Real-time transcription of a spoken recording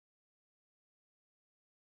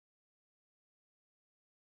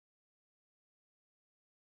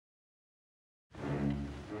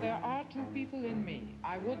are two people in me.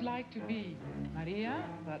 I would like to be Maria,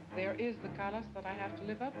 but there is the Callas that I have to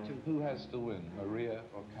live up to. Who has to win, Maria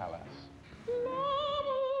or Callas?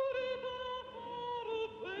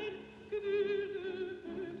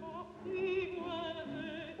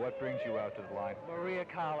 What brings you out to the line? Maria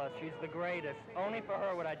Callas, she's the greatest. Only for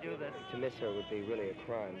her would I do this. To miss her would be really a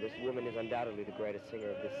crime. This woman is undoubtedly the greatest singer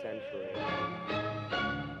of this century.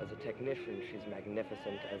 As a technician, she's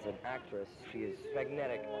magnificent. As an actress, she is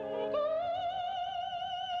magnetic.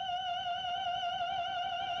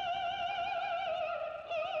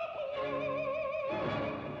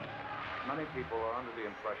 Many people are under the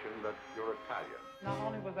impression that you're Italian. Not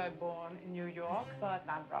only was I born in New York, but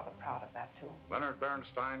I'm rather proud of that, too. Leonard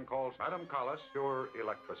Bernstein calls Madame Callas pure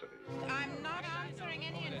electricity. I'm not answering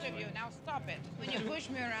any interview. Now stop it. When you push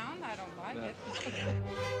me around, I don't like it.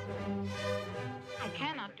 I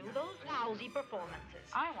cannot do those lousy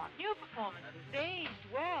performances. I want new performances, staged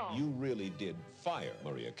well. You really did fire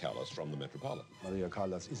Maria Callas from the Metropolitan. Maria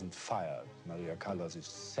Callas isn't fired. Maria Callas is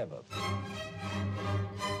severed.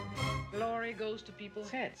 Glory goes to people's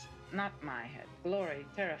heads, not my head. Glory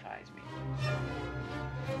terrifies me.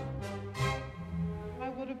 I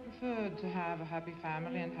would have preferred to have a happy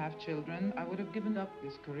family and have children. I would have given up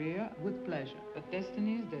this career with pleasure. But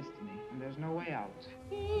destiny is destiny, and there's no way out.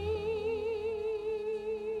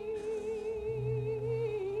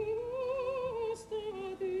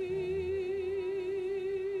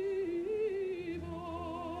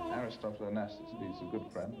 Aristotle Onassis is a good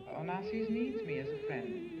friend. Onassis needs me as a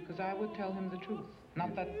friend because I would tell him the truth.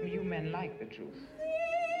 Not that you men like the truth.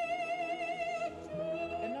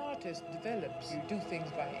 An artist develops. You do things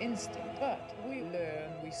by instinct. But we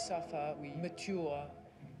learn, we suffer, we mature.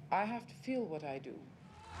 I have to feel what I do.